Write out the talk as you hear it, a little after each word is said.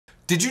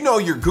Did you know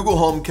your Google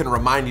Home can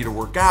remind you to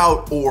work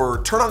out,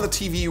 or turn on the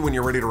TV when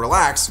you're ready to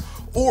relax,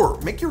 or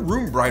make your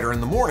room brighter in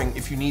the morning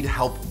if you need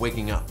help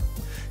waking up?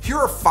 Here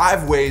are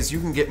 5 ways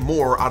you can get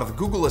more out of the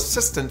Google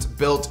Assistant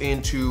built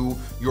into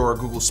your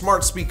Google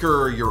Smart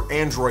Speaker, your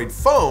Android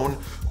phone,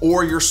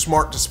 or your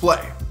smart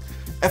display.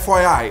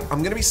 FYI,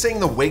 I'm gonna be saying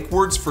the wake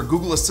words for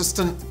Google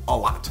Assistant a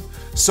lot.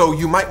 So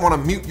you might wanna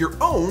mute your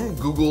own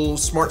Google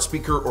Smart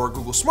Speaker or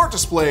Google Smart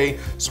Display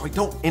so I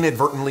don't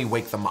inadvertently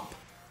wake them up.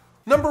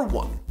 Number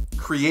 1,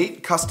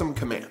 create custom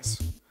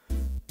commands.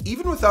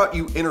 Even without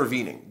you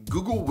intervening,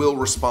 Google will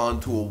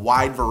respond to a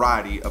wide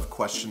variety of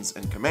questions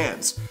and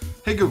commands.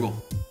 Hey Google,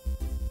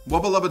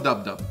 wubba lubba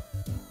dub dub.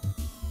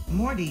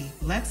 Morty,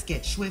 let's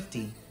get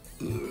swifty.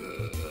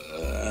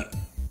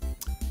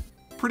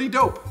 Pretty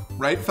dope,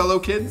 right, fellow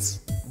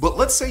kids? But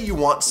let's say you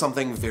want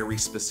something very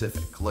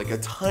specific, like a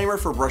timer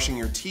for brushing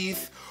your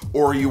teeth,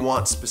 or you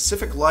want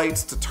specific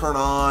lights to turn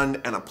on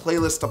and a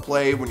playlist to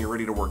play when you're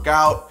ready to work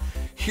out.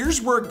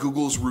 Here's where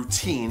Google's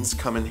routines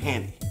come in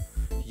handy.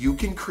 You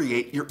can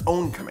create your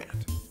own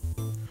command.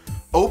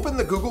 Open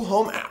the Google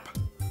Home app,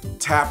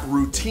 tap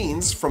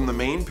Routines from the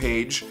main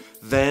page,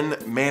 then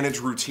Manage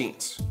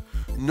Routines.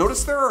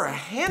 Notice there are a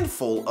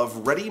handful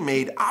of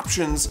ready-made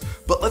options,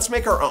 but let's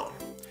make our own.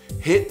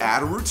 Hit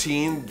Add a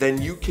Routine,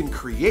 then you can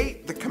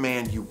create the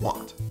command you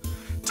want.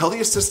 Tell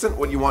the assistant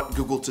what you want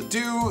Google to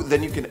do,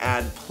 then you can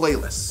add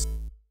playlists.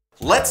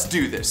 Let's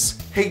do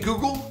this. Hey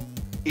Google,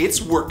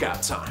 it's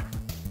workout time.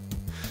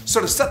 So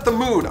to set the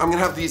mood, I'm gonna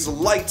have these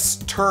lights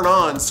turn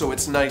on so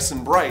it's nice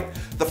and bright.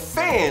 The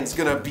fan's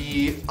gonna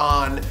be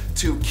on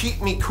to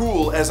keep me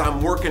cool as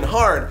I'm working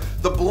hard.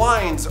 The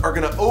blinds are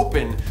gonna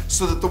open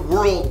so that the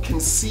world can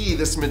see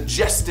this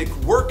majestic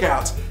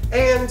workout.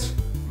 And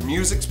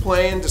music's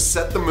playing to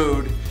set the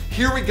mood.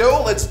 Here we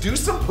go, let's do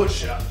some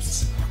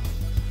push-ups.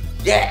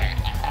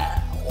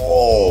 Yeah,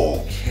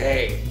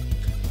 okay.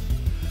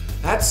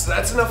 That's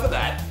enough of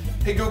that.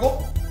 Hey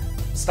Google,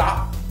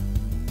 stop.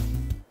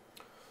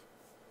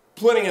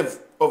 Plenty of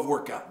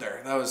workout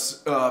there. That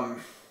was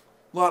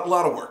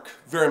lot of work,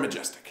 very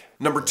majestic.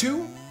 Number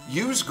 2,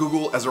 use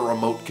Google as a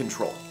remote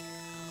control.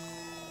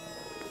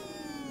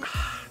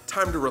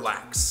 Time to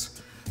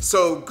relax.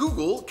 So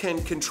Google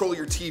can control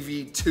your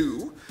TV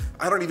too.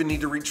 I don't even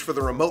need to reach for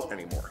the remote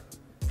anymore.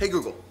 Hey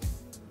Google,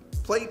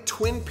 play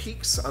Twin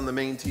Peaks on the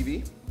main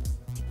TV.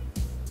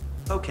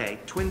 Okay,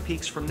 Twin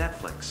Peaks from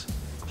Netflix.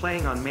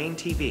 Playing on main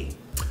TV.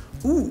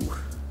 Ooh,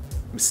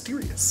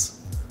 mysterious.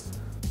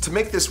 To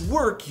make this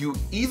work, you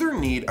either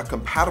need a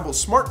compatible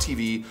smart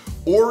TV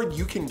or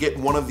you can get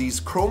one of these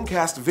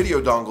Chromecast video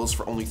dongles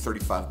for only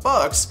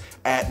 $35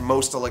 at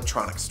most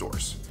electronics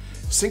stores.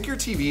 Sync your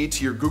TV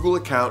to your Google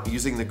account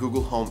using the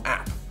Google Home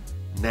app.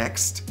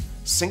 Next,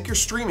 sync your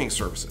streaming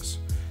services.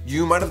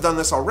 You might have done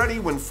this already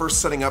when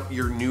first setting up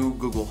your new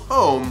Google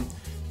Home.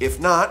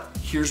 If not,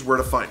 here's where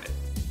to find it.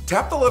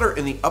 Tap the letter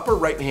in the upper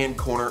right-hand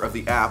corner of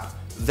the app,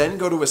 then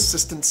go to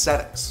Assistant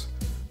Settings.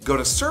 Go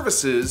to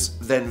Services,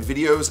 then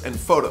Videos and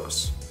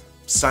Photos.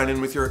 Sign in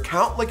with your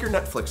account like your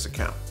Netflix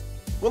account.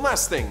 One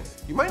last thing,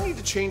 you might need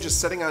to change a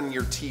setting on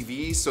your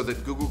TV so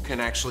that Google can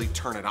actually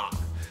turn it on.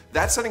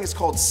 That setting is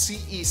called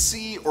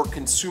CEC, or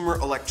Consumer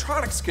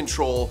Electronics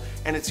Control,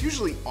 and it's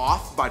usually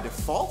off by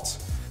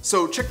default.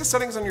 So check the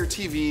settings on your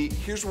TV,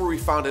 here's where we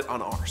found it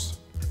on ours.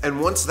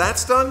 And once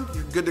that's done,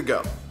 you're good to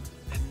go.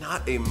 And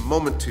not a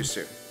moment too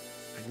soon.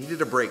 I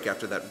needed a break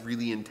after that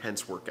really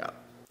intense workout.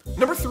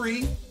 Number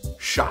 3,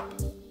 shop.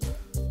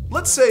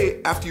 Let's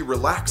say after you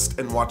relaxed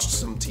and watched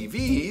some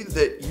TV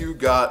that you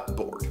got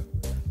bored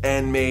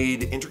and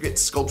made intricate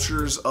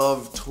sculptures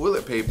of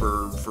toilet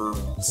paper for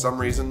some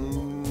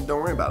reason.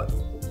 Don't worry about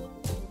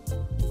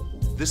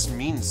it. This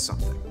means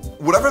something.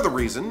 Whatever the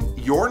reason,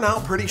 you're now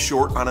pretty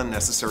short on a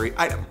necessary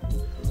item.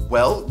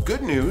 Well,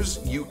 good news,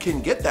 you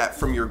can get that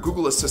from your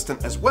Google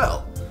Assistant as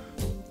well.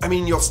 I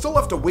mean, you'll still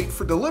have to wait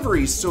for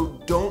delivery, so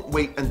don't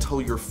wait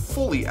until you're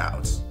fully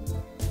out.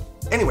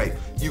 Anyway,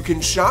 you can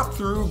shop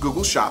through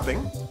Google Shopping,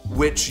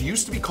 which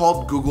used to be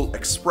called Google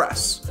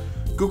Express.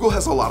 Google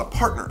has a lot of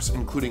partners,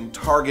 including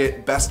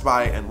Target, Best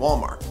Buy, and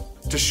Walmart.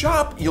 To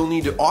shop, you'll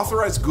need to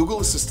authorize Google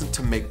Assistant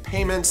to make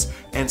payments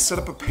and set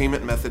up a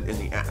payment method in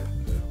the app.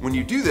 When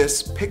you do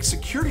this, pick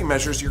security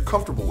measures you're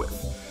comfortable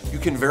with. You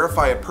can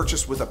verify a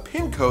purchase with a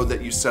PIN code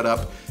that you set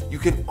up. You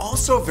can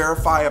also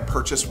verify a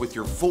purchase with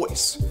your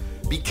voice.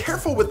 Be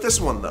careful with this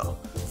one though.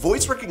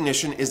 Voice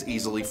recognition is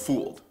easily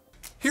fooled.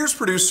 Here's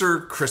producer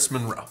Chris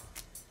Monroe.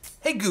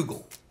 Hey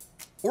Google,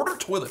 order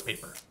toilet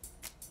paper.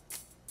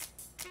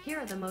 Here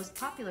are the most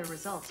popular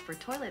results for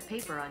toilet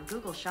paper on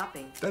Google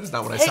Shopping. That is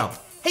not what I sound.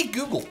 Hey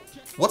Google,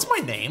 what's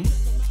my name?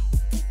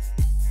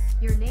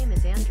 Your name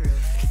is Andrew.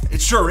 It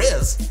sure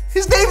is.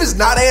 His name is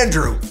not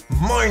Andrew.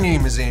 My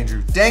name is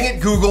Andrew. Dang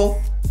it,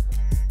 Google.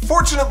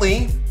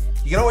 Fortunately,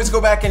 you can always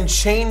go back and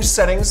change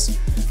settings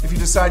if you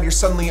decide you're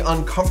suddenly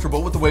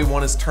uncomfortable with the way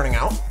one is turning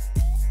out.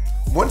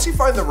 Once you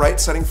find the right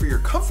setting for your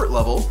comfort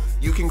level,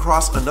 you can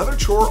cross another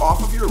chore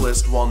off of your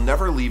list while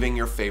never leaving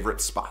your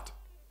favorite spot.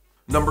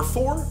 Number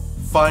 4,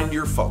 find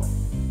your phone.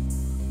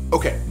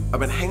 Okay, I've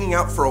been hanging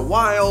out for a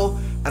while,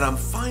 and I'm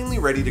finally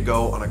ready to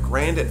go on a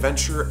grand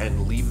adventure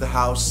and leave the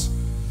house.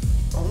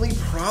 Only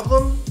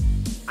problem?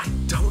 I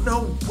don't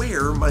know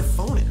where my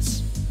phone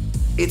is.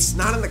 It's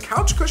not in the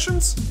couch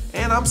cushions,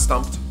 and I'm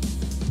stumped.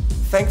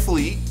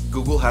 Thankfully,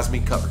 Google has me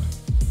covered.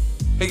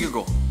 Hey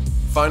Google,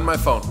 find my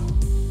phone.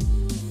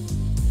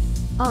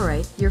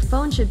 Alright, your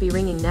phone should be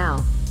ringing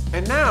now.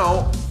 And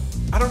now,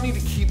 I don't need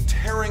to keep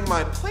tearing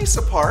my place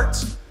apart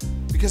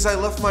because I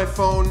left my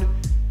phone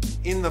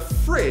in the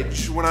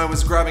fridge when I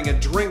was grabbing a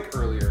drink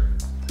earlier.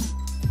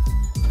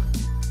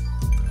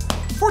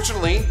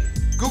 Fortunately,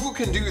 Google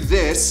can do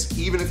this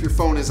even if your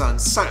phone is on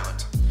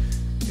silent.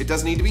 It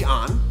doesn't need to be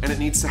on, and it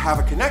needs to have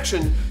a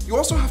connection. You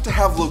also have to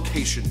have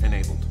location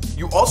enabled.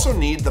 You also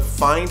need the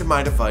Find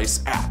My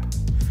Device app.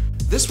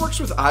 This works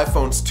with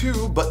iPhones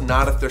too, but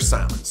not if they're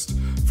silenced.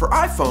 For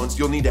iPhones,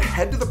 you'll need to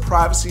head to the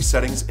privacy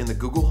settings in the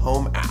Google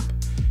Home app.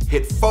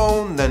 Hit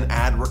Phone, then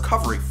add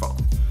Recovery Phone.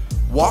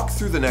 Walk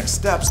through the next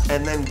steps,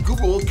 and then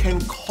Google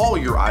can call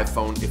your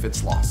iPhone if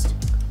it's lost.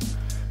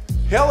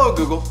 Hello,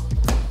 Google.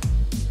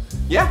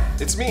 Yeah,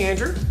 it's me,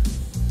 Andrew.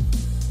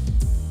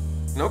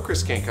 No,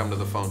 Chris can't come to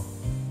the phone.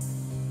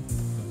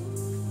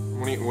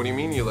 What do you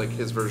mean you like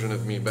his version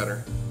of me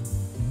better?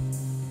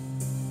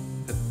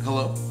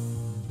 Hello?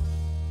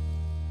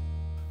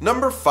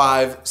 Number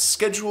 5,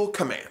 schedule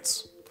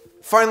commands.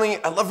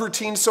 Finally, I love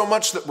routines so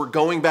much that we're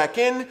going back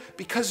in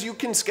because you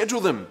can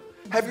schedule them.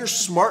 Have your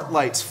smart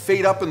lights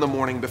fade up in the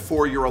morning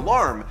before your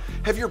alarm.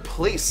 Have your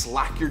place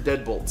lock your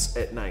deadbolts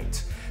at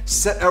night.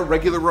 Set a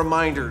regular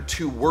reminder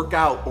to work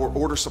out or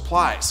order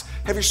supplies.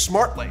 Have your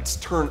smart lights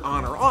turn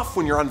on or off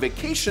when you're on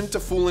vacation to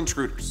fool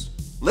intruders.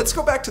 Let's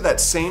go back to that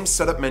same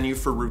setup menu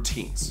for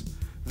routines.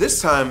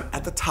 This time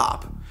at the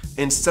top,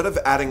 instead of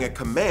adding a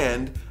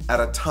command, add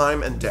a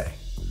time and day.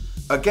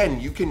 Again,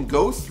 you can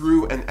go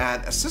through and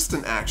add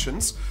assistant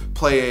actions,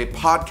 play a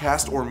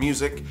podcast or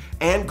music,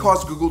 and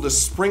cause Google to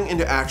spring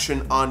into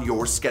action on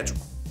your schedule.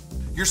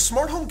 Your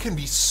smart home can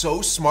be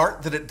so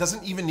smart that it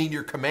doesn't even need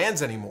your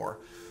commands anymore,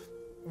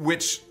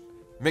 which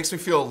makes me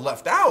feel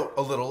left out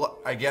a little,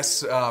 I guess.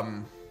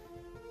 So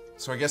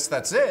I guess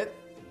that's it.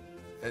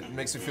 It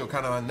makes me feel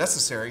kind of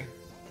unnecessary.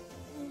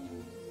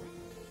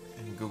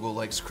 And Google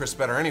likes Chris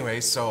better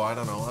anyway, so I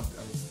don't know. All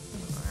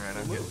right,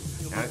 I'm good.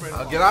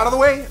 I'll get out of the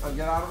way.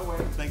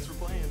 Thanks for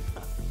playing.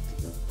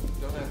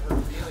 Don't have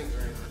hurt feelings or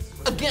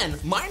anything. Again,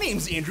 my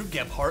name's Andrew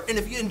Gebhardt, and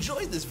if you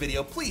enjoyed this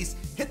video, please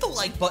hit the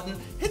like button,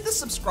 hit the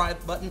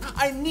subscribe button.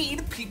 I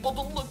need people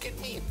to look at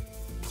me.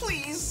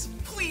 Please,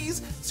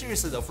 please.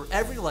 Seriously though, for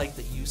every like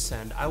that you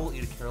send, I will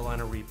eat a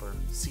Carolina Reaper,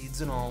 seeds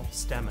and all,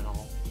 stem and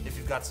all. If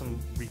you've got some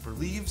Reaper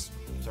leaves,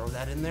 throw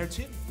that in there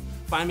too.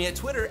 Find me at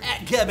Twitter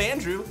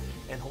 @GebAndrew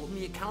and hold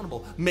me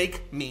accountable.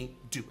 Make me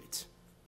do it.